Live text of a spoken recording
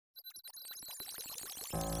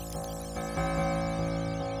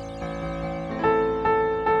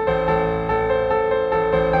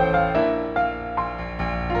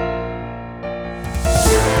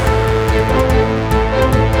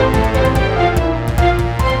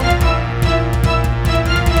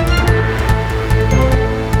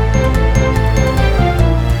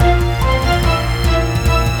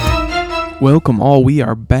Welcome all, we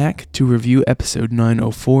are back to review episode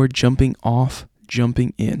 904, Jumping Off,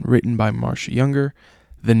 Jumping In, written by Marsha Younger,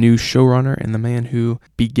 the new showrunner and the man who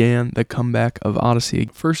began the comeback of Odyssey.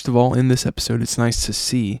 First of all, in this episode, it's nice to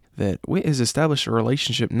see that Whit has established a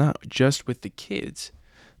relationship not just with the kids,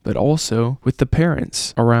 but also with the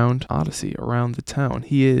parents around Odyssey, around the town.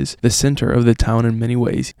 He is the center of the town in many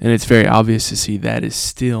ways, and it's very obvious to see that is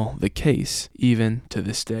still the case, even to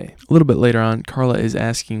this day. A little bit later on, Carla is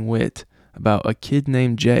asking Whit about a kid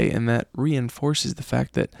named Jay, and that reinforces the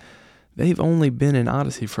fact that they've only been in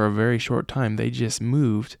Odyssey for a very short time. They just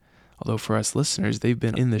moved, although for us listeners, they've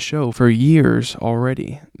been in the show for years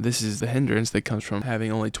already. This is the hindrance that comes from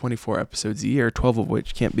having only 24 episodes a year, 12 of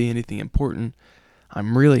which can't be anything important.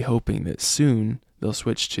 I'm really hoping that soon they'll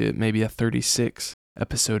switch to maybe a 36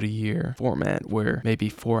 episode a year format where maybe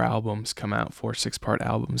 4 6-part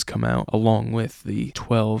albums come out along with the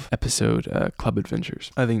 12 episode club adventures.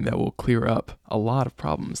 I think that will clear up a lot of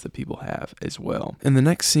problems that people have as well. In the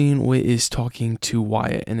next scene, Whit is talking to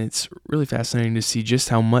Wyatt, and it's really fascinating to see just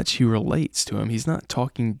how much he relates to him. He's not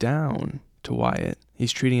talking down to Wyatt.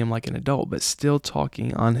 He's treating him like an adult, but still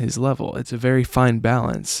talking on his level. It's a very fine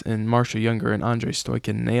balance, and Marsha Younger and Andrei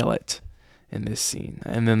Stoikin nail it in this scene.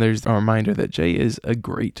 And then there's a reminder that Jay is a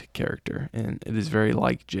great character, and it is very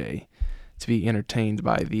like Jay to be entertained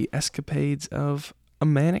by the escapades of a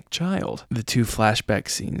manic child. The 2 flashback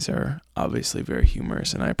scenes are obviously very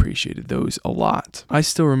humorous, and I appreciated those a lot. I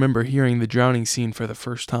still remember hearing the drowning scene for the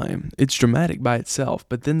first time. It's dramatic by itself,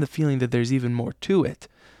 but then the feeling that there's even more to it.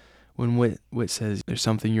 When Whit says, "There's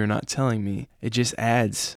something you're not telling me," it just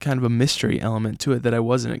adds kind of a mystery element to it that I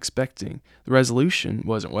wasn't expecting. The resolution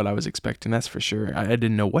wasn't what I was expecting, that's for sure. I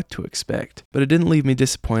didn't know what to expect. But it didn't leave me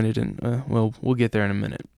disappointed, and, we'll get there in a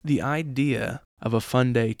minute. The idea of a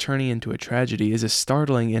fun day turning into a tragedy is a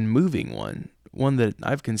startling and moving one that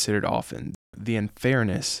I've considered often. The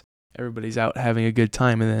unfairness. Everybody's out having a good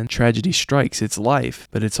time, and then tragedy strikes. It's life,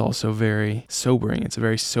 but it's also very sobering. It's a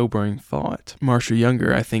very sobering thought. Marsha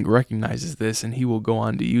Younger, I think, recognizes this, and he will go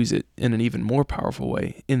on to use it in an even more powerful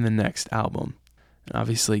way in the next album. And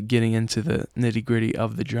obviously, getting into the nitty-gritty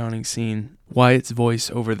of the drowning scene, Wyatt's voice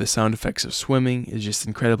over the sound effects of swimming is just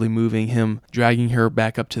incredibly moving. Him dragging her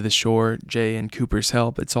back up to the shore, Jay and Cooper's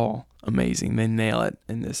help, it's all amazing. They nail it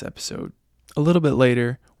in this episode. A little bit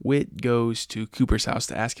later, Whit goes to Cooper's house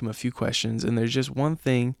to ask him a few questions, and there's just one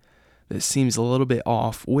thing that seems a little bit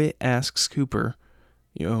off. Whit asks Cooper,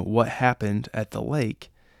 what happened at the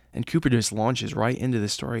lake, and Cooper just launches right into the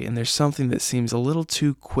story, and there's something that seems a little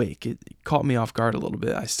too quick. It caught me off guard a little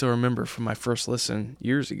bit. I still remember from my first listen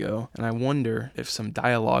years ago, and I wonder if some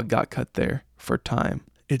dialogue got cut there for time.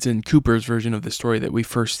 It's in Cooper's version of the story that we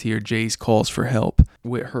first hear Jay's calls for help.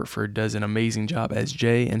 Whit Hertford does an amazing job as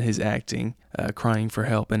Jay, and his acting, crying for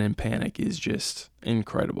help and in panic, is just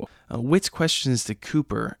incredible. Whit's questions to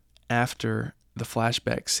Cooper after the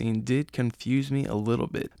flashback scene did confuse me a little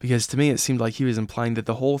bit, because to me it seemed like he was implying that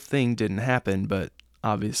the whole thing didn't happen, but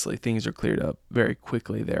obviously things are cleared up very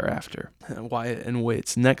quickly thereafter. Wyatt and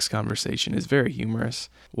Whit's next conversation is very humorous.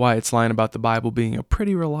 Wyatt's line about the Bible being a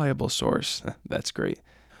pretty reliable source, that's great.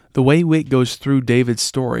 The way Whit goes through David's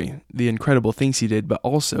story, the incredible things he did, but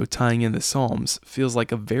also tying in the Psalms, feels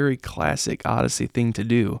like a very classic Odyssey thing to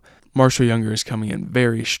do. Marsha Younger is coming in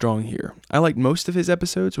very strong here. I liked most of his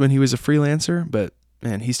episodes when he was a freelancer, but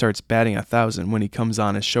man, he starts batting 1,000 when he comes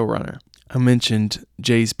on as showrunner. I mentioned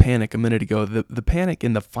Jay's panic a minute ago. The panic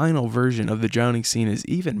in the final version of the drowning scene is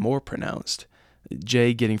even more pronounced.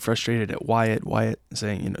 Jay getting frustrated at Wyatt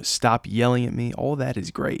saying, "Stop yelling at me," all that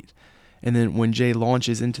is great. And then when Jay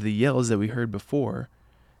launches into the yells that we heard before,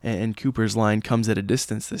 and Cooper's line comes at a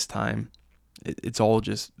distance this time, it's all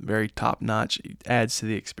just very top-notch. It adds to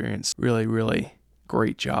the experience. Really, really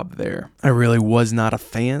great job there. I really was not a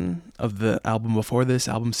fan of the album before this,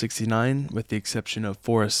 album 69, with the exception of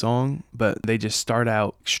For a Song, but they just start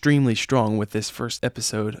out extremely strong with this first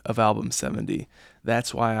episode of album 70.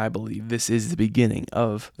 That's why I believe this is the beginning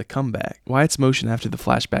of the comeback. Wyatt's motion after the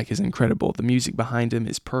flashback is incredible. The music behind him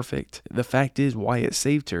is perfect. The fact is, Wyatt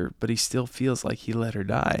saved her, but he still feels like he let her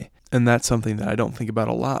die. And that's something that I don't think about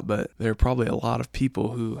a lot, but there are probably a lot of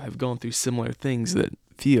people who have gone through similar things that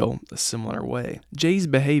feel a similar way. Jay's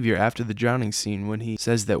behavior after the drowning scene, when he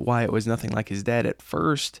says that Wyatt was nothing like his dad, at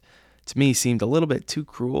first to me seemed a little bit too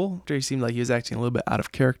cruel. Jay seemed like he was acting a little bit out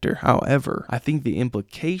of character. However, I think the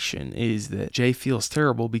implication is that Jay feels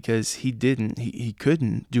terrible because he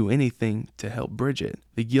couldn't do anything to help Bridget.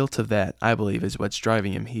 The guilt of that, I believe, is what's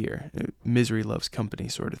driving him here. Misery loves company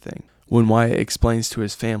sort of thing. When Wyatt explains to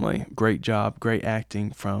his family, great job, great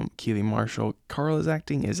acting from Keely Marshall, Carla's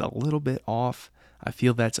acting is a little bit off. I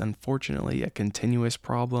feel that's unfortunately a continuous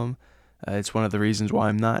problem. It's one of the reasons why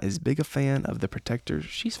I'm not as big a fan of The Protector.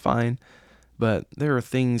 She's fine, but there are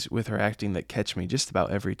things with her acting that catch me just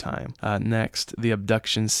about every time. Next, the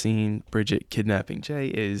abduction scene, Bridget kidnapping Jay,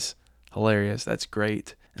 is hilarious. That's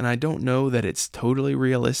great. And I don't know that it's totally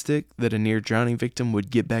realistic that a near drowning victim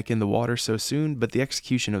would get back in the water so soon, but the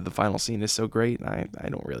execution of the final scene is so great, I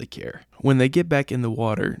don't really care. When they get back in the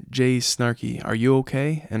water, Jay's snarky, "Are you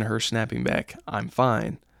okay?" and her snapping back, "I'm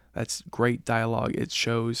fine." That's great dialogue. It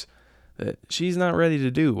shows that she's not ready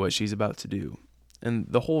to do what she's about to do. And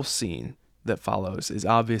the whole scene that follows is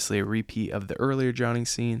obviously a repeat of the earlier drowning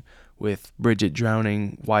scene with Bridget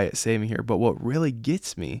drowning, Wyatt saving her. But what really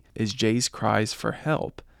gets me is Jay's cries for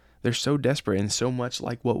help. They're so desperate and so much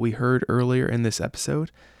like what we heard earlier in this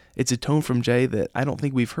episode. It's a tone from Jay that I don't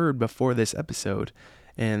think we've heard before this episode.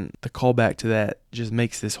 And the callback to that just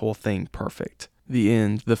makes this whole thing perfect. The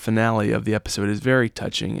end, the finale of the episode is very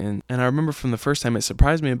touching, and I remember from the first time it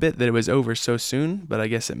surprised me a bit that it was over so soon, but I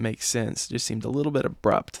guess it makes sense. It just seemed a little bit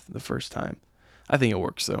abrupt the first time. I think it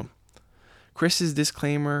works though. Chris's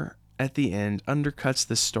disclaimer at the end undercuts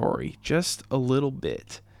the story just a little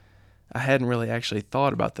bit. I hadn't really actually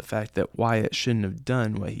thought about the fact that Wyatt shouldn't have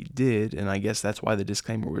done what he did, and I guess that's why the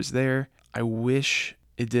disclaimer was there. I wish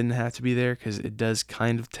it didn't have to be there because it does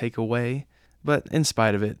kind of take away, but in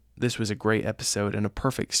spite of it, this was a great episode and a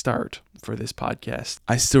perfect start for this podcast.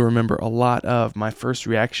 I still remember a lot of my first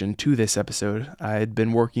reaction to this episode. I had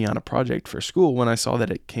been working on a project for school when I saw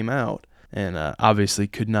that it came out, and obviously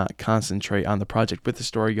could not concentrate on the project with the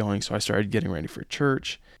story going, so I started getting ready for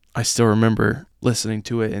church. I still remember listening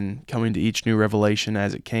to it and coming to each new revelation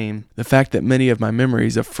as it came. The fact that many of my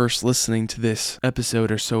memories of first listening to this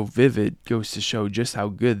episode are so vivid goes to show just how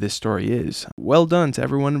good this story is. Well done to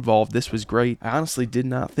everyone involved. This was great. I honestly did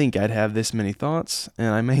not think I'd have this many thoughts,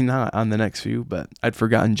 and I may not on the next few, but I'd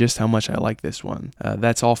forgotten just how much I like this one.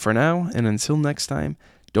 That's all for now, and until next time,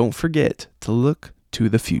 don't forget to look to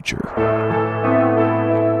the future.